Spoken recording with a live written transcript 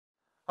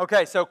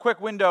Okay, so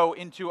quick window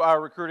into our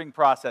recruiting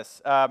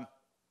process.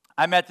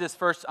 I met this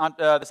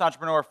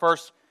entrepreneur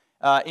first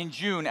in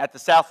June at the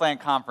Southland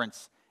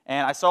Conference,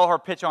 and I saw her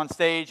pitch on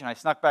stage, and I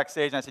snuck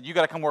backstage, and I said, "You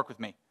got to come work with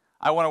me.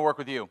 I want to work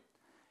with you."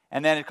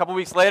 And then a couple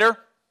weeks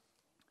later,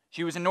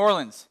 she was in New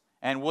Orleans,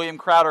 and William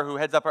Crowder, who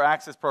heads up our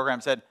Access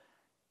program, said,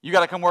 "You got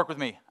to come work with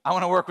me. I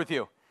want to work with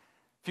you."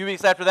 A few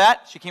weeks after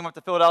that, she came up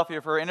to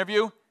Philadelphia for her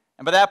interview,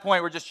 and by that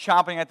point, we're just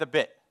chomping at the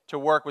bit to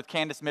work with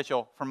Candace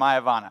Mitchell from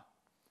Myavana.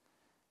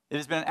 It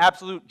has been an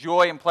absolute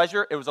joy and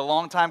pleasure. It was a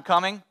long time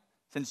coming,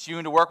 since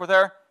June, to work with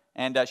her,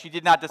 and she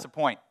did not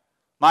disappoint.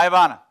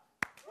 Myavana.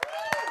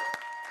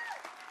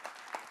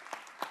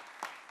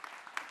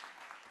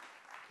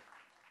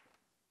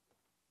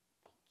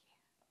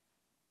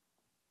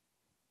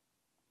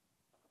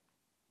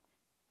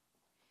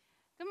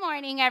 Good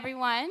morning,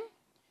 everyone.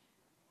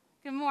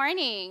 Good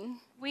morning.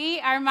 We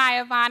are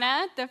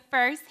Myavana, the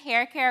first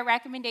hair care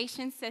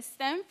recommendation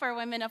system for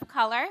women of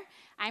color.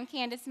 I'm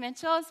Candace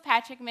Mitchell, as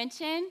Patrick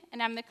mentioned,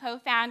 and I'm the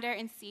co-founder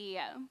and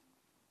CEO.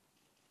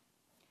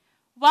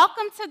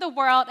 Welcome to the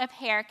world of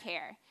hair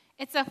care.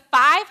 It's a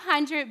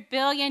 $500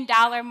 billion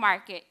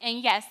market,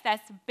 and yes,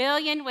 that's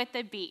billion with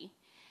a B.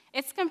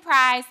 It's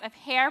comprised of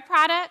hair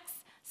products,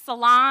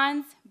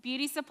 salons,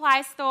 beauty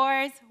supply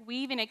stores,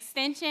 weave and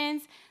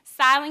extensions,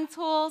 styling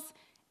tools.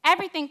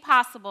 Everything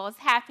possible is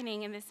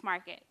happening in this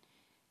market.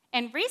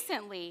 And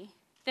recently,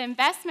 the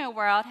investment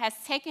world has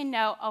taken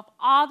note of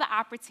all the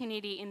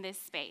opportunity in this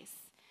space.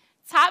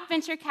 Top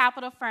venture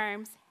capital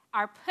firms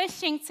are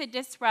pushing to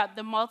disrupt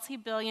the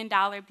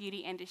multi-billion-dollar beauty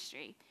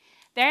industry.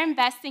 They're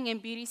investing in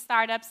beauty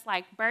startups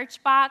like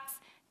Birchbox,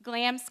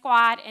 Glam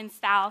Squad, and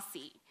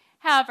StyleSeat.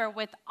 However,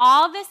 with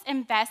all this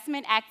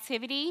investment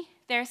activity,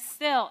 there's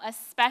still a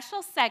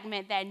special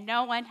segment that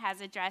no one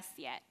has addressed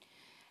yet.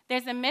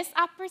 There's a missed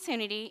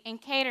opportunity in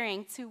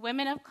catering to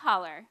women of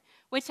color,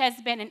 which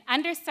has been an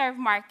underserved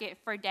market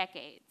for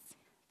decades.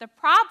 The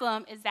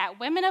problem is that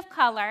women of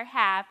color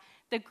have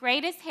the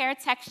greatest hair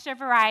texture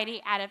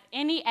variety out of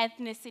any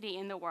ethnicity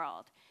in the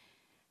world.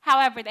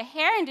 However, the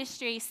hair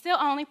industry still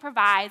only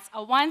provides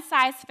a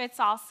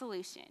one-size-fits-all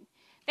solution.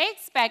 They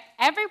expect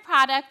every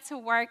product to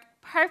work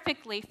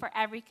perfectly for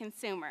every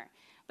consumer.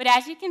 But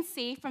as you can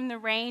see from the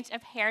range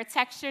of hair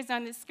textures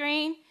on the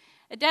screen,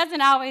 it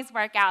doesn't always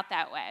work out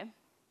that way.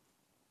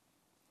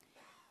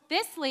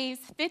 This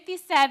leaves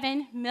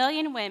 57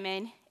 million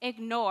women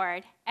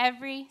ignored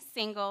every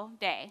single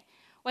day.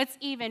 What's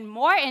even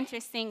more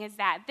interesting is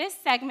that this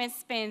segment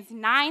spends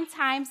 9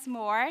 times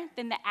more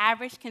than the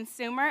average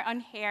consumer on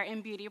hair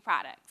and beauty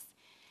products.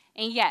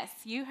 And yes,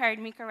 you heard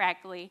me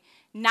correctly,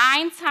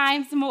 9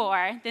 times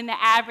more than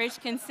the average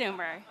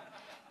consumer.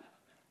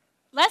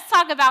 Let's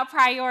talk about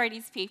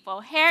priorities,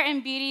 people. Hair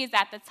and beauty is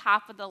at the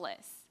top of the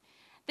list.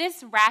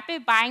 This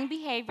rapid buying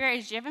behavior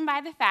is driven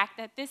by the fact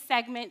that this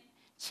segment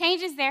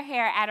changes their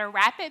hair at a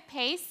rapid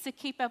pace to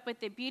keep up with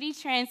the beauty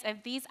trends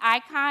of these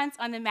icons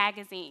on the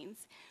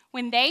magazines.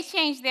 When they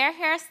change their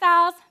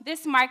hairstyles,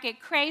 this market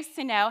craves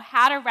to know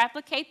how to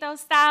replicate those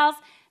styles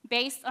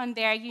based on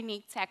their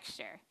unique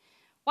texture.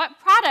 What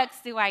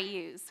products do I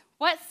use?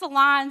 What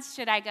salons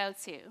should I go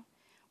to?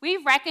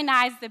 We've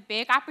recognized the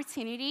big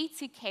opportunity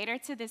to cater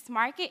to this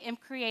market and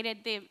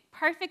created the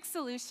perfect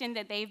solution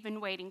that they've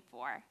been waiting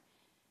for.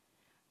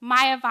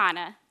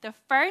 Myavana, the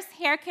first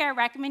hair care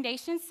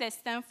recommendation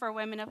system for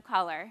women of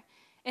color.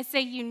 It's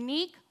a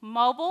unique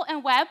mobile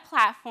and web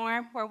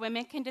platform where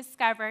women can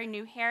discover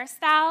new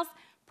hairstyles,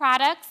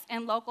 products,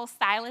 and local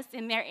stylists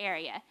in their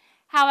area.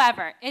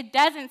 However, it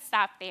doesn't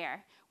stop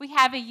there. We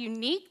have a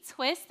unique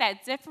twist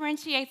that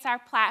differentiates our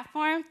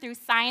platform through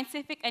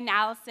scientific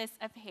analysis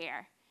of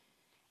hair.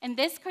 And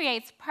this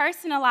creates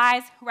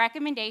personalized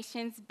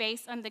recommendations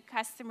based on the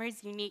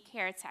customer's unique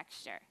hair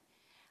texture.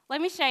 Let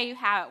me show you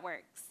how it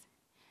works.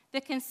 The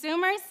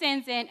consumer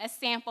sends in a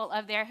sample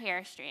of their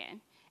hair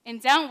strand.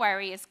 And don't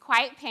worry, it's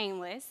quite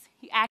painless.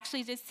 You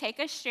actually just take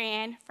a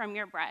strand from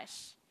your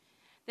brush.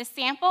 The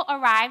sample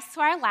arrives to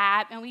our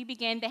lab, and we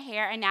begin the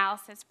hair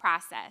analysis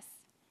process.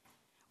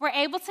 We're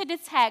able to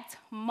detect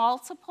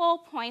multiple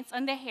points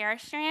on the hair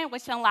strand,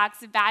 which unlocks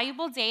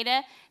valuable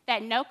data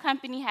that no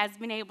company has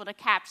been able to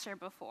capture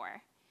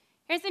before.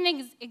 Here's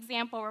an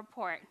example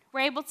report.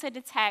 We're able to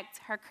detect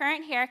her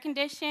current hair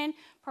condition,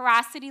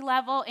 porosity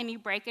level, any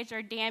breakage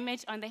or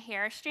damage on the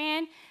hair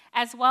strand,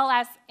 as well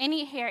as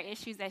any hair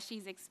issues that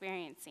she's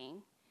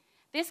experiencing.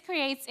 This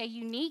creates a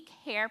unique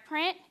hair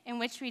print in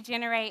which we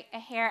generate a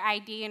hair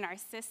ID in our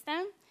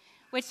system,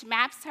 which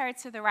maps her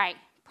to the right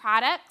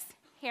products,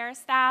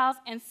 hairstyles,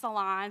 and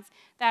salons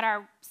that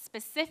are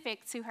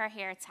specific to her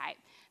hair type.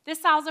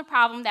 This solves a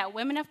problem that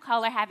women of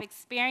color have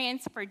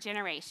experienced for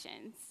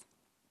generations.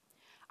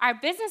 Our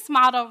business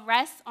model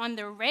rests on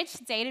the rich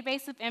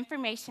database of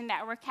information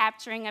that we're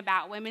capturing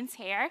about women's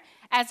hair,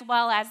 as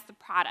well as the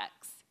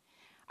products.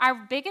 Our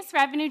biggest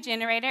revenue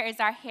generator is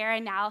our hair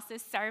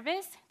analysis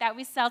service that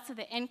we sell to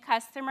the end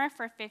customer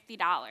for $50.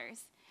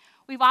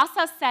 We've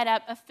also set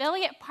up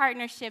affiliate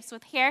partnerships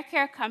with hair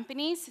care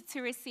companies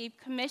to receive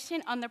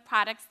commission on the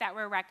products that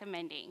we're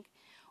recommending.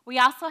 We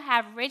also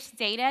have rich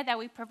data that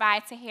we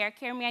provide to hair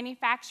care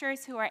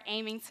manufacturers who are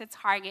aiming to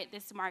target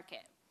this market.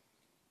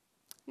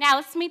 Now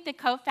let's meet the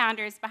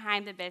co-founders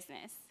behind the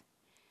business.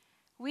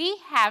 We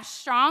have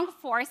strong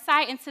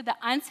foresight into the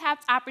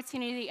untapped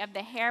opportunity of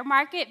the hair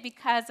market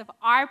because of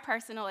our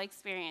personal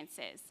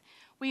experiences.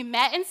 We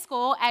met in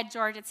school at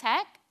Georgia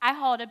Tech. I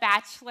hold a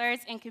bachelor's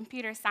in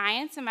computer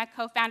science, and my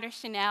co-founder,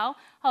 Chanel,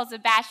 holds a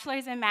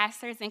bachelor's and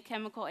master's in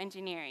chemical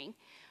engineering.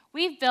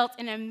 We've built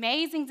an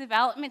amazing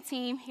development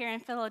team here in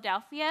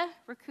Philadelphia,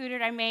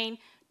 recruited our main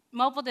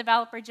mobile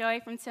developer, Joey,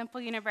 from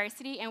Temple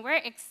University, and we're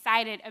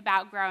excited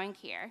about growing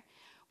here.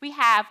 We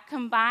have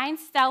combined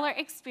stellar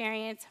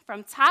experience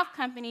from top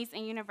companies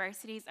and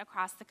universities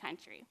across the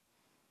country.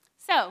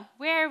 So,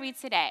 where are we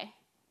today?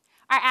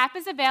 Our app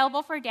is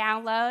available for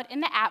download in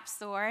the app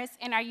stores,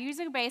 and our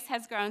user base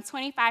has grown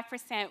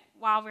 25%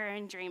 while we're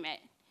in DreamIt.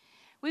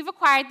 We've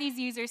acquired these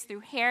users through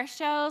hair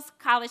shows,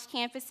 college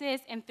campuses,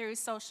 and through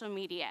social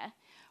media.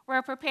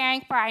 We're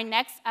preparing for our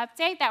next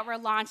update that we're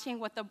launching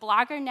with a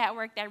blogger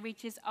network that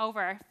reaches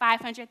over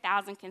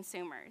 500,000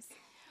 consumers.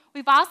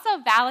 We've also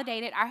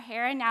validated our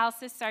hair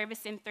analysis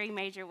service in 3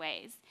 major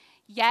ways.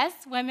 Yes,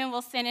 women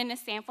will send in a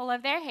sample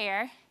of their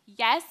hair.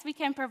 Yes, we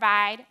can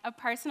provide a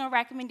personal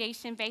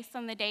recommendation based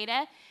on the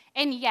data.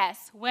 And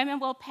yes, women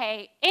will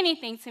pay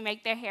anything to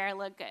make their hair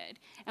look good.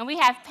 And we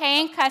have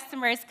paying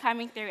customers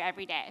coming through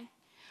every day.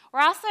 We're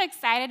also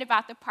excited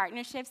about the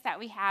partnerships that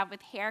we have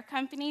with hair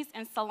companies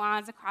and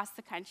salons across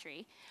the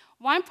country.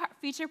 One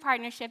future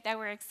partnership that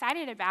we're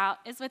excited about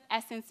is with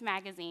Essence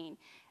Magazine.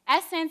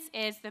 Essence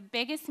is the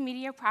biggest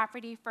media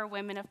property for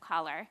women of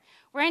color.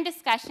 We're in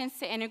discussions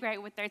to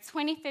integrate with their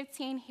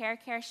 2015 hair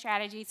care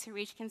strategy to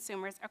reach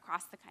consumers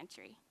across the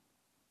country.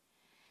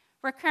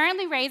 We're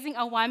currently raising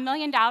a $1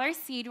 million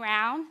seed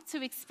round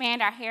to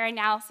expand our hair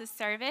analysis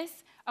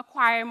service,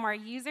 acquire more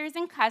users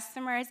and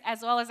customers,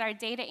 as well as our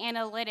data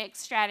analytics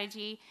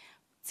strategy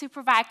to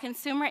provide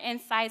consumer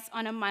insights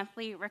on a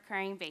monthly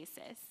recurring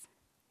basis.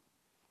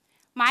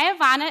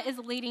 Myavana is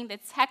leading the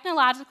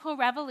technological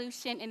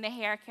revolution in the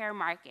hair care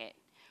market.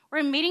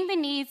 We're meeting the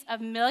needs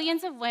of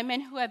millions of women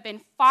who have been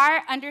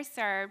far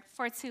underserved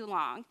for too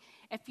long.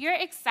 If you're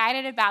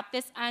excited about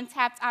this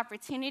untapped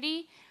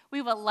opportunity,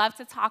 we would love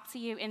to talk to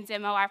you and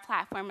demo our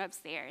platform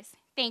upstairs.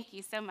 Thank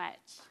you so much.